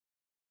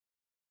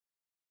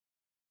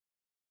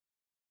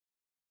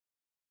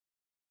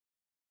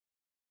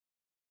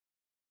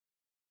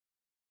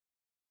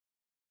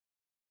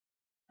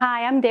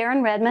Hi, I'm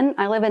Daren Redman.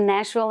 I live in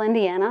Nashville,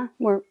 Indiana.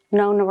 We're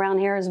known around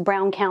here as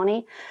Brown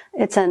County.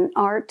 It's an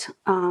art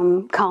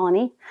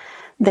colony.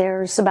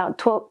 There's about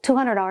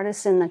 200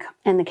 artists in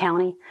the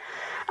county.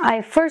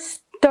 I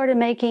first started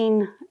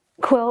making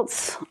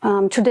quilts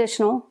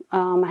traditional.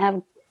 I have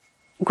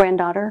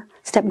a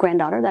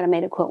step-granddaughter that I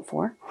made a quilt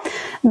for.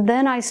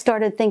 Then I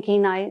started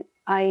thinking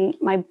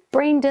my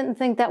brain didn't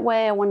think that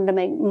way. I wanted to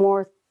make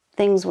more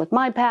things with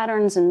my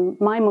patterns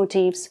and my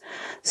motifs,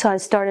 so I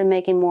started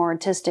making more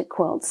artistic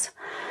quilts.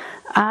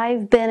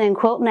 I've been in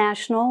Quilt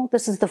National.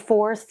 This is the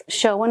 4th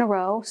show in a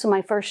row. So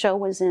my first show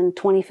was in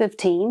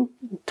 2015,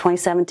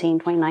 2017,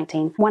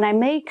 2019. When I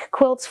make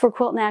quilts for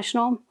Quilt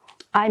National,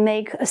 I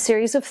make a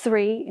series of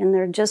 3, and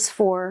they're just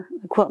for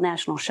the Quilt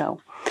National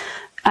show.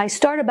 I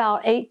start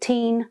about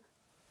 18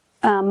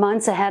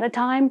 months ahead of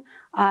time.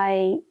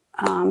 I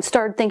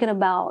started thinking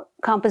about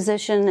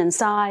composition and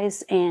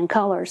size and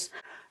colors.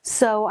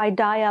 So I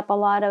dye up a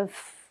lot of,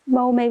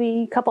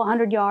 maybe a couple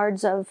hundred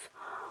yards of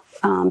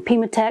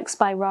Pimatex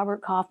by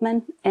Robert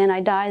Kaufman, and I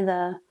dye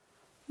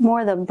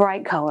more of the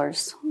bright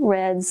colors,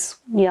 reds,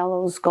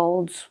 yellows,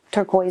 golds,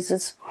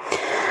 turquoises.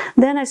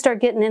 Then I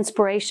start getting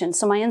inspiration.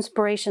 So my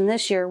inspiration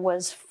this year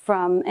was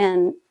from,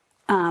 and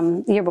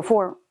the year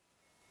before,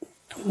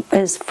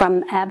 is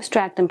from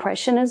abstract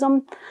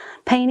impressionism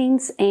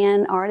paintings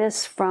and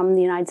artists from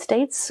the United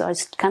States. So I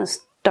kind of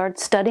start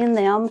studying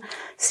them,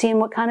 seeing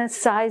what kind of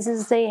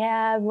sizes they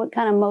have, what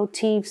kind of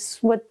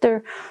motifs, what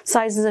their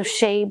sizes of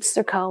shapes,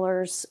 their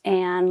colors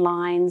and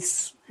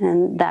lines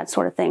and that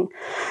sort of thing.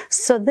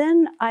 So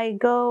then I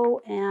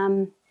go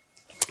and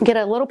get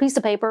a little piece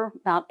of paper,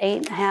 about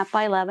 8.5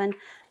 by 11,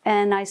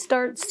 and I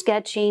start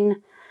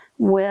sketching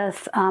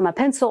with a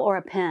pencil or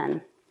a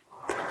pen.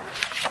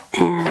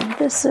 And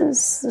this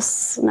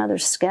is another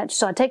sketch.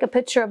 So I take a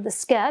picture of the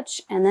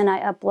sketch and then I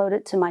upload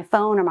it to my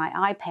phone or my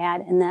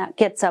iPad, and that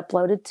gets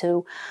uploaded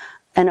to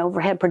an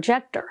overhead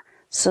projector.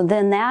 So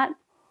then that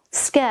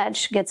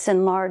sketch gets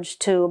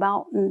enlarged to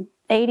about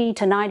 80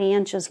 to 90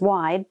 inches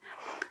wide.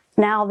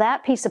 Now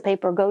that piece of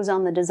paper goes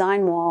on the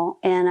design wall,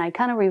 and I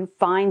kind of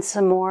refine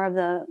some more of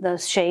the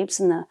shapes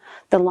and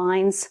the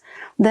lines.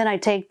 Then I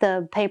take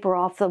the paper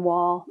off the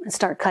wall and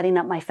start cutting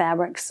up my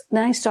fabrics.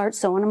 Then I start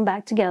sewing them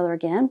back together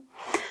again.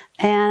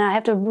 And I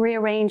have to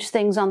rearrange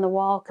things on the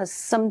wall because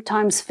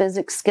sometimes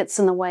physics gets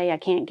in the way. I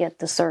can't get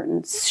the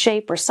certain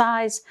shape or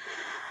size.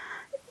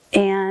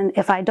 And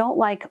if I don't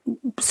like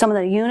some of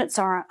the units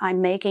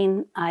I'm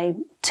making, I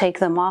take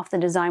them off the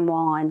design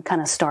wall and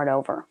kind of start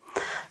over.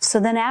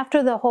 So then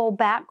after the whole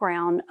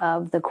background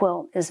of the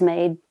quilt is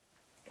made,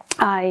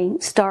 I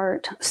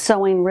start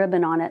sewing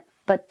ribbon on it.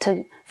 But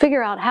to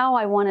figure out how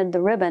I wanted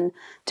the ribbon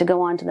to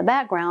go onto the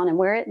background and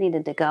where it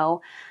needed to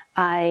go,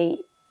 I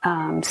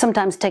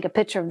sometimes take a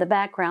picture of the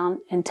background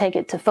and take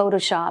it to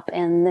Photoshop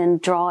and then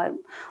draw it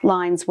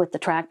lines with the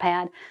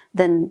trackpad.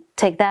 Then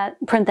take that,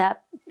 print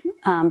that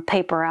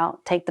paper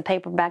out, take the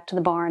paper back to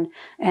the barn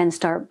and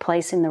start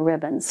placing the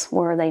ribbons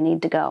where they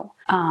need to go.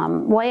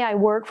 Way I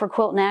work for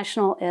Quilt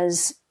National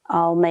is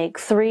I'll make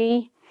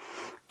 3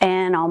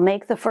 and I'll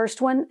make the first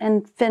one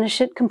and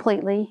finish it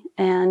completely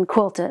and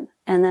quilt it.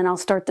 And then I'll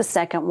start the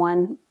second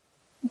one,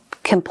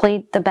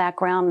 complete the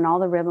background and all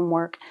the ribbon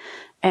work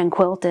and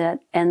quilt it,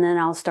 and then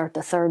I'll start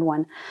the third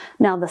one.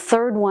 Now the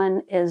third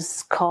one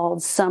is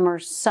called Summer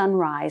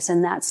Sunrise,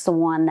 and that's the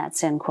one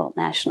that's in Quilt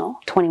National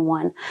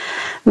 21.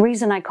 The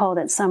reason I called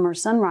it Summer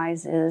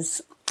Sunrise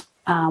is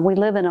we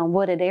live in a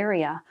wooded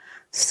area,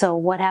 so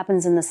what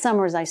happens in the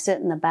summer is I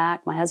sit in the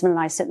back, my husband and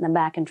I sit in the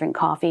back and drink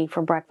coffee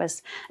for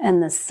breakfast,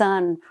 and the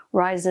sun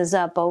rises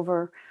up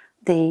over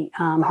the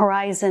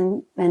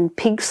horizon and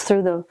peeks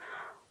through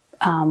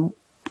the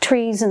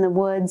trees in the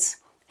woods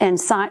and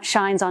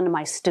shines onto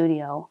my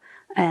studio.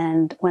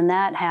 And when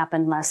that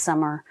happened last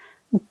summer,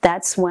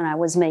 that's when I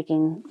was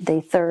making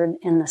the 3rd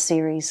in the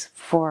series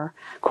for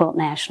Quilt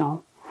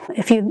National.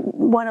 If you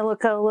want to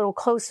look a little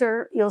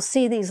closer, you'll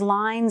see these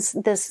lines.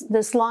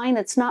 This line,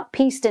 it's not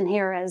pieced in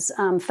here as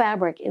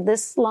fabric.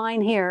 This line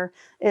here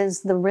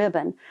is the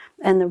ribbon.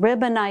 And the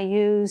ribbon I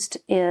used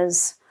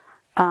is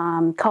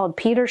called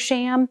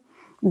Petersham.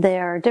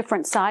 They're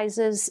different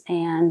sizes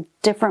and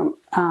different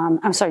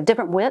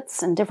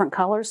widths and different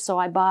colors. So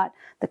I bought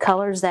the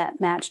colors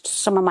that matched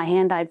some of my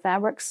hand-dyed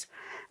fabrics,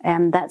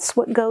 and that's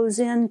what goes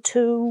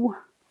into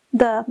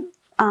the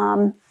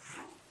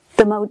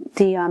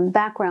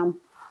background.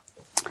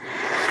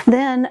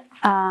 Then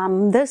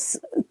this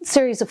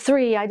series of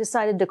 3, I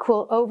decided to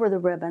quilt over the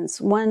ribbons.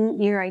 One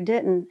year I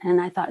didn't,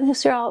 and I thought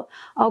this year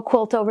I'll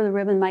quilt over the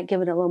ribbon, might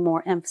give it a little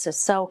more emphasis.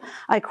 So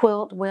I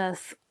quilt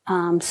with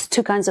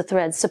 2 kinds of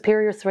threads,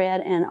 superior thread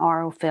and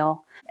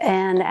Aurofil.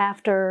 And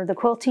after the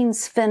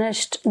quilting's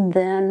finished,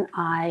 then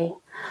I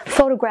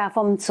photograph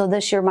them. So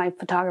this year my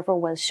photographer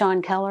was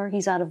Sean Keller.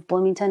 He's out of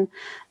Bloomington.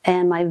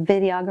 And my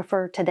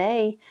videographer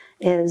today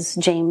is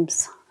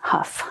James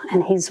Huff,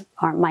 and he's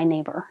my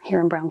neighbor here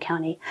in Brown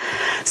County.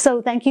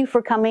 So thank you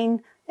for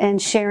coming and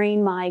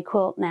sharing my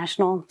Quilt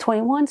National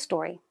 21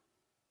 story.